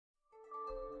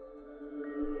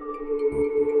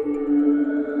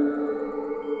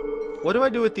What do I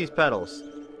do with these petals?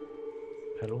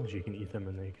 Petals, you can eat them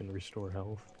and they can restore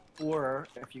health. Or,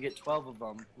 if you get 12 of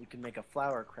them, you can make a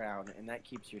flower crown, and that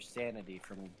keeps your sanity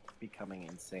from becoming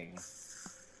insane.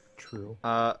 True.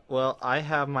 Well, I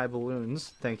have my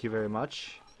balloons, thank you very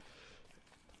much.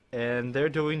 And they're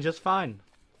doing just fine.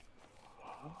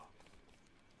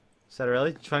 Is that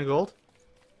really? Did you find gold?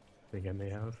 I think I may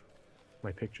have.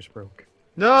 My pick just broke.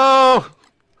 No!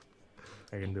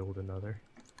 I can build another.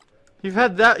 You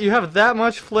have that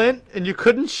much flint, and you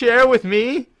couldn't share with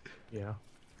me? Yeah.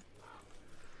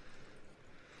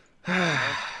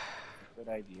 Good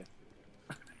idea.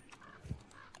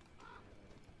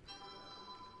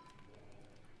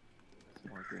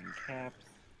 Some more green caps.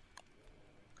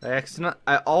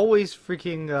 I always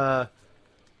freaking,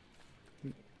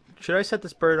 should I set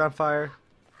this bird on fire?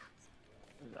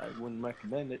 I wouldn't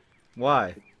recommend it.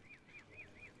 Why?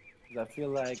 Because I feel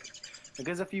like...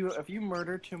 Because if you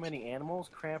murder too many animals,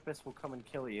 Krampus will come and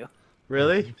kill you.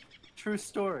 Really? True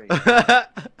story.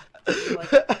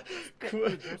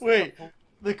 Wait,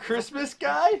 the Christmas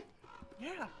guy?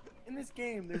 Yeah. In this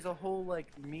game, there's a whole, like,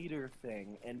 meter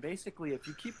thing. And basically, if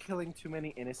you keep killing too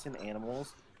many innocent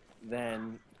animals,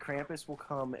 then Krampus will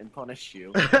come and punish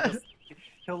you.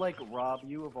 He'll, like, rob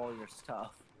you of all your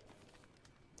stuff.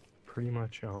 Pretty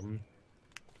much,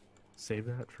 save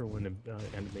that for when an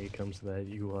enemy comes that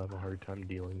you will have a hard time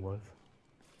dealing with.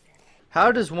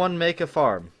 How does one make a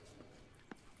farm?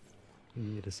 You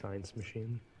need a science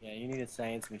machine. Yeah, you need a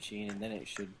science machine, and then it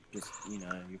should just,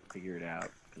 you figure it out,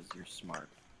 because you're smart.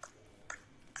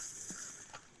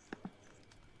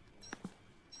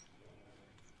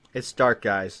 It's dark,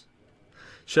 guys.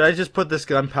 Should I just put this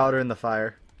gunpowder in the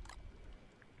fire?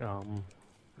 I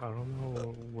don't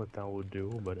know what that would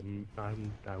do, but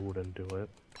I wouldn't do it.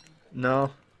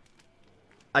 No.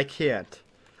 I can't.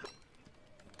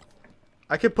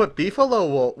 I could put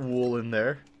beefalo wool in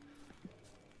there.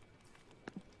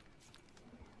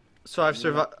 So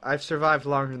I've survived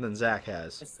longer than Zach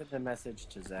has. Just send a message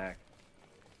to Zach.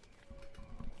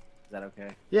 Is that okay?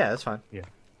 Yeah, that's fine. Yeah.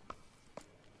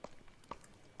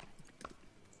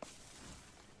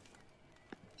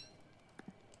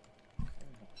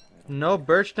 No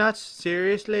birch nuts?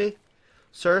 Seriously?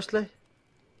 Seriously?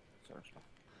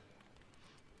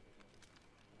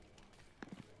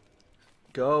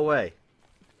 Go away.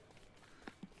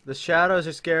 The shadows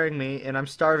are scaring me, and I'm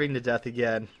starving to death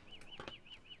again.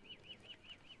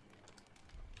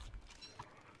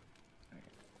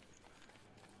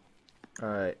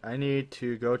 Alright, I need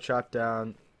to go chop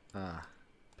down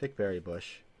pickberry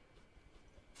bush.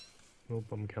 Nope,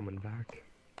 I'm coming back.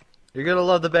 You're gonna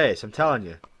love the base, I'm telling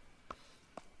you.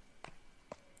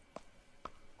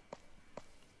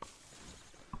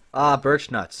 Ah,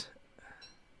 birch nuts.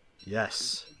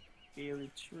 Yes.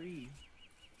 Berry tree.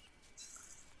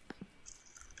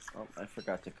 Oh, I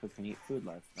forgot to cook and eat food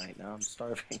last night. Now I'm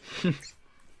starving.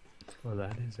 Well,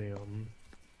 that is a,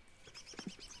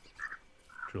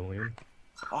 Julian.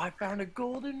 Oh, I found a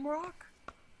golden rock!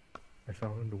 I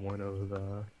found one of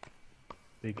the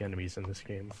big enemies in this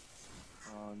game.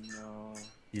 Oh no.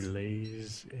 He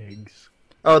lays eggs.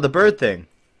 Oh, the bird thing.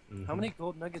 Mm-hmm. How many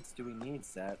gold nuggets do we need,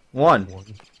 Seth? One. One.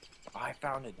 Oh, I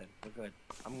found it then. We're good.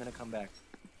 I'm gonna come back.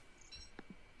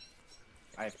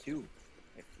 I have two.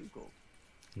 I have 2 gold.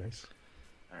 Nice.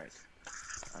 Alright.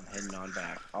 I'm heading on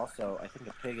back. Also, I think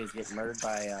a pig is getting murdered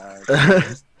by,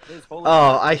 his holy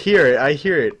Oh, I hear it. I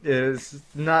hear it. It's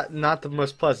not the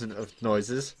most pleasant of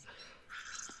noises.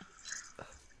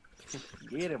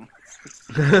 Get him.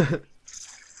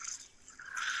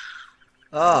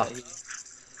 Oh.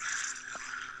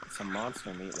 Some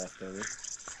monster meat left over.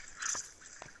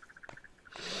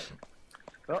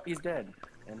 Well, he's dead.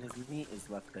 And his meat is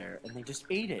left there. And they just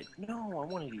ate it. No, I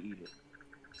wanted to eat it.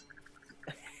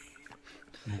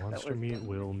 Monster meat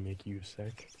will make you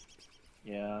sick.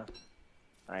 Yeah.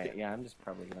 Alright, yeah, I'm just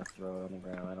probably gonna throw it on the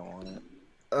ground. I don't want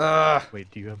it.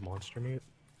 Wait, do you have monster meat?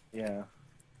 Yeah.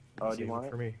 Oh, do Save you want it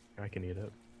it? for me? I can eat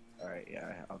it. Alright,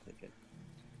 yeah, I'll take it.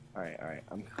 Alright.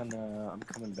 I'm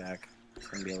coming back. It's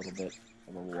gonna be a little bit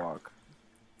of a walk.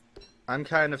 I'm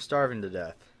kind of starving to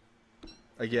death.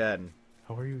 Again.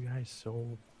 How are you guys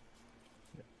so...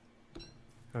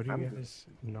 How do you guys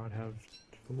not have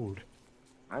food?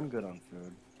 I'm good on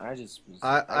food. I just was...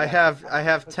 I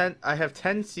have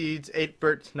 10 seeds, 8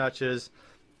 birch nuts,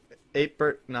 8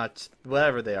 birch nuts,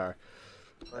 whatever they are.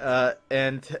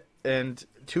 And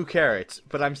 2 carrots.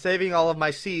 But I'm saving all of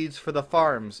my seeds for the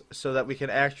farms so that we can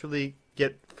actually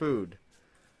get food.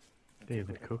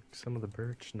 David, cook some of the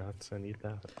birch nuts and eat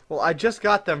that. Well, I just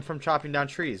got them from chopping down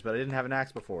trees, but I didn't have an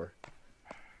axe before.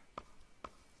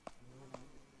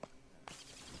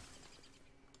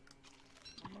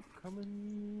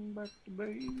 coming back to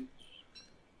base.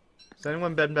 Has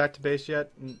anyone been back to base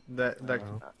yet? That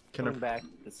can Coming back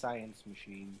the science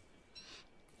machine.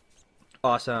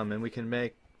 awesome, and we can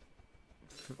make.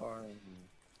 Farm.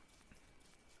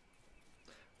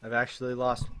 I've actually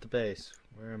lost the base.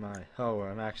 Where am I? Oh,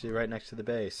 I'm actually right next to the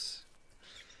base.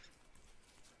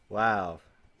 Wow,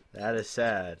 that is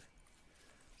sad.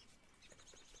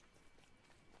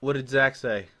 What did Zach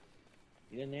say?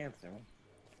 He didn't answer.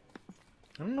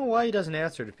 I don't know why he doesn't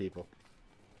answer to people.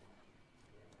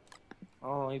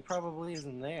 Oh, he probably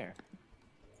isn't there.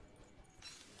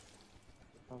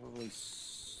 Probably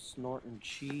snorting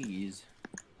cheese.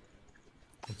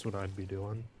 That's what I'd be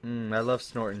doing. I love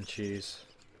Snortin cheese.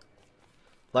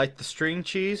 Like the string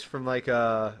cheese from like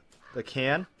the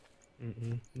can.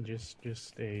 Just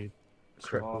a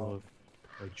circle of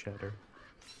like cheddar.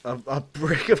 A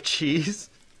brick of cheese.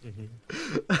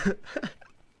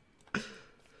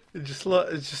 It's just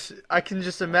I can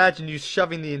just imagine you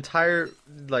shoving the entirety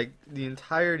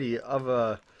of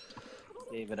a.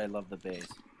 David, I love the base.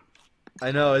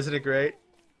 I know, isn't it great?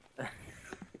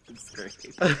 It's great.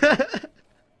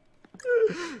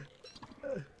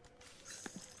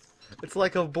 It's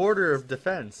like a border of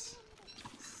defense.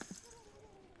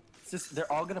 It's just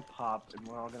they're all gonna pop, and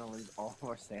we're all gonna lose all of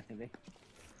our sanity.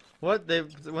 What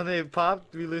when they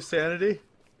pop, do we lose sanity?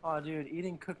 Oh, dude,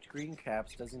 eating cooked green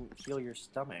caps doesn't heal your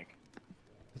stomach.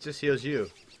 It just heals you.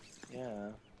 Yeah.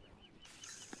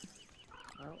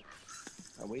 Well,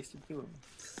 I wasted 2 of them.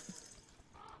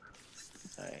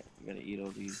 Alright, I'm gonna eat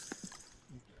all these.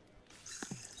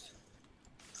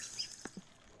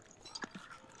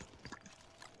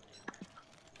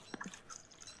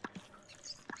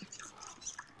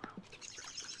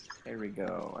 There we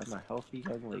go. I'm a healthy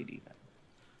young lady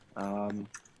now.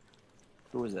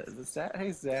 Who is that? Is this Zach?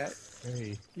 Hey, Zach.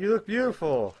 Hey. You look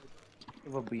beautiful.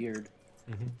 You have a beard.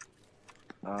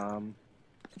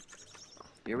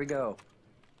 Here we go.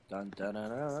 Dun dun dun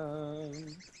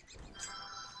dun.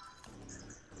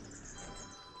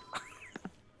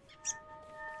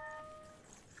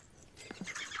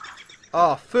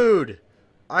 Oh, food!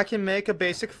 I can make a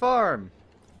basic farm.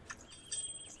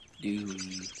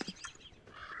 Dude.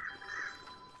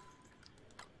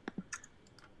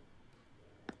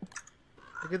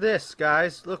 Look at this,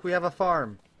 guys. Look, we have a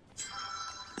farm.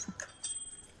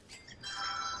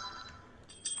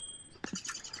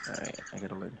 Alright, I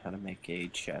gotta learn how to make a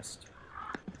chest.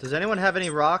 Does anyone have any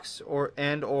rocks or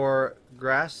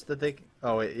grass that they?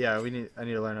 Oh wait, yeah. I need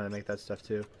to learn how to make that stuff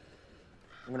too.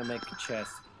 I'm gonna make a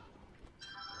chest.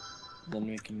 Then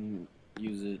we can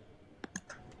use it.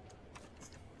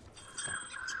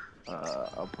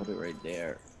 I'll put it right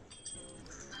there.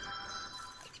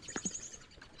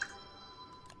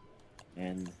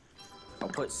 And I'll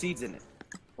put seeds in it.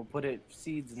 We'll put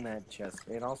seeds in that chest.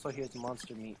 And also here's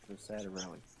monster meat for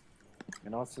Saturelli.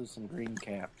 And also some green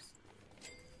caps.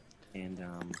 And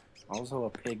also a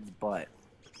pig's butt.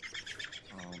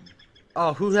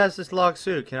 Oh, who has this log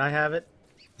suit? Can I have it?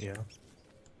 Yeah.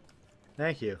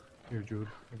 Thank you. Here, Jude.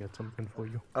 I got something for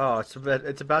you. Oh, it's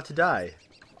about to die.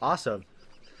 Awesome.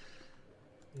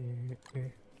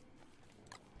 Hey,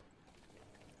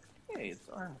 it's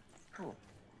armor. Cool.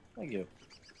 Thank you.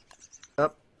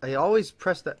 I always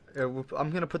press that. I'm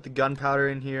gonna put the gunpowder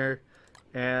in here,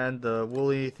 and the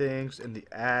woolly things, and the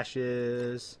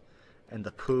ashes, and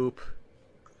the poop.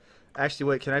 Actually,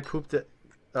 wait. Can I poop the?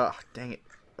 Oh, dang it!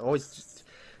 Always.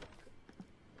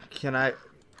 Can I?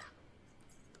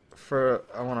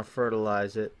 I want to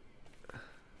fertilize it.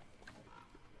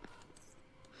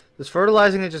 Does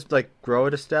fertilizing it just like grow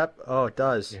it a step? Oh, it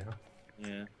does. Yeah.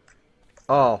 Yeah.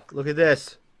 Oh, look at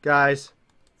this, guys.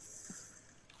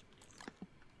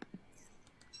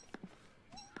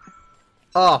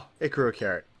 Oh, it grew a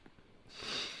carrot.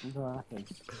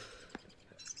 Nice.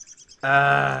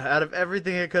 Out of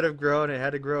everything it could have grown, it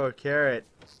had to grow a carrot.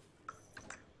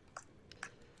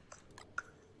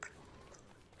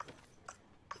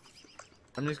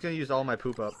 I'm just gonna use all my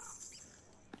poop up.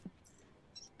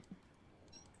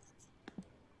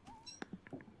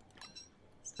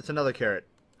 It's another carrot.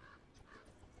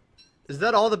 Is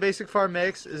that all the basic farm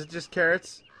makes? Is it just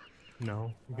carrots?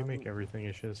 No, you can make everything.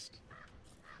 It's just.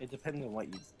 It depends on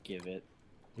what you give it.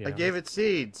 Yeah. I gave it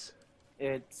seeds.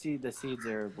 The seeds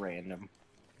are random.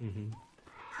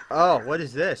 Oh, what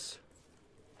is this?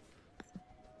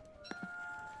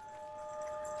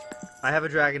 I have a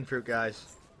dragon fruit, guys.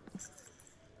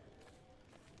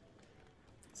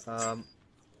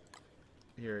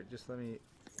 Here, just let me.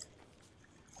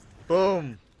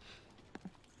 Boom.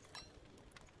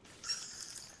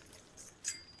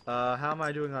 How am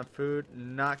I doing on food?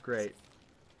 Not great.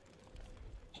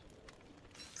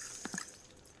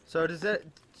 So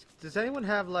does anyone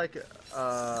have like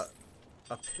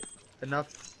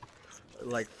enough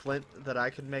like flint that I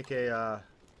could make a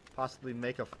possibly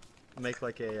make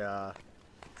like a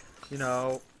you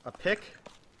know, a pick?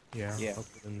 Yeah, Yeah. I'll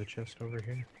put in the chest over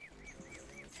here.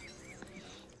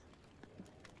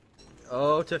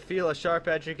 Oh, to feel a sharp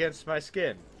edge against my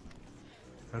skin.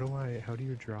 How do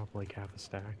you drop like half a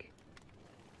stack?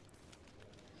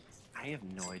 I have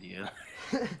no idea.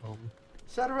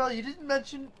 Saturel, you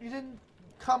didn't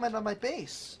comment on my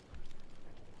base.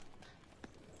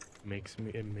 It makes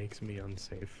me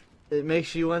unsafe. It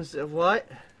makes you what?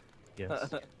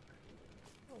 Yes.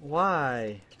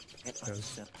 Why?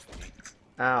 Because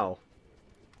Ow.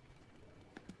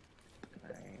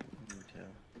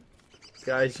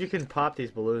 Guys, you can pop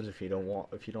these balloons if you don't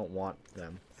want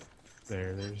them.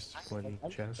 there's one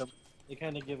chest. They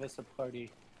kind of give us a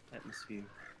party atmosphere.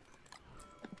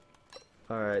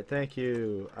 Alright, thank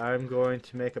you. I'm going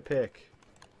to make a pick.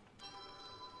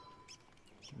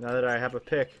 Now that I have a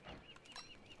pick.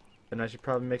 And I should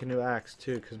probably make a new axe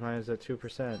too, because mine is at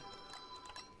 2%.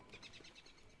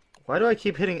 Why do I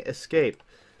keep hitting escape?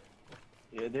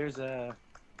 Yeah,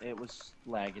 it was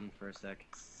lagging for a sec.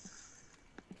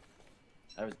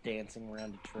 I was dancing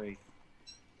around a tree.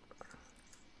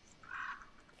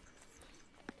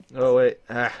 Oh wait.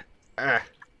 Alright, I'm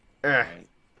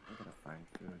gonna find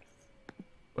food.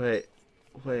 Wait,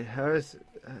 how does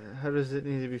it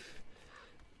need to be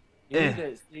You need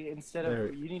to, instead There.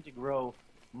 of, you need to grow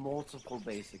multiple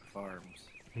basic farms.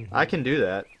 I can do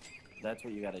that. That's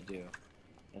what you gotta do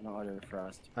in order for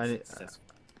us to I be need- successful.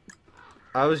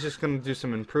 I was just gonna do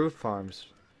some improved farms.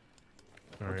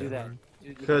 We'll do that.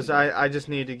 Because I just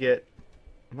need to get...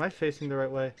 Am I facing the right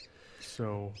way?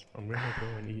 So I'm gonna go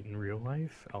and eat in real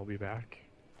life. I'll be back.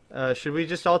 Should we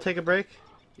just all take a break?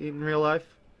 Eat in real life?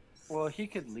 Well, he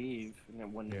could leave, and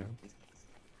then when. Yeah.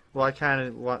 Well, I kind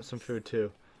of want some food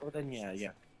too. Well, then yeah.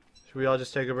 Should we all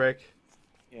just take a break?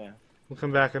 Yeah. We'll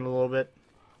come back in a little bit.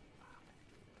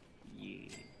 Yeah.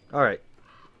 Alright.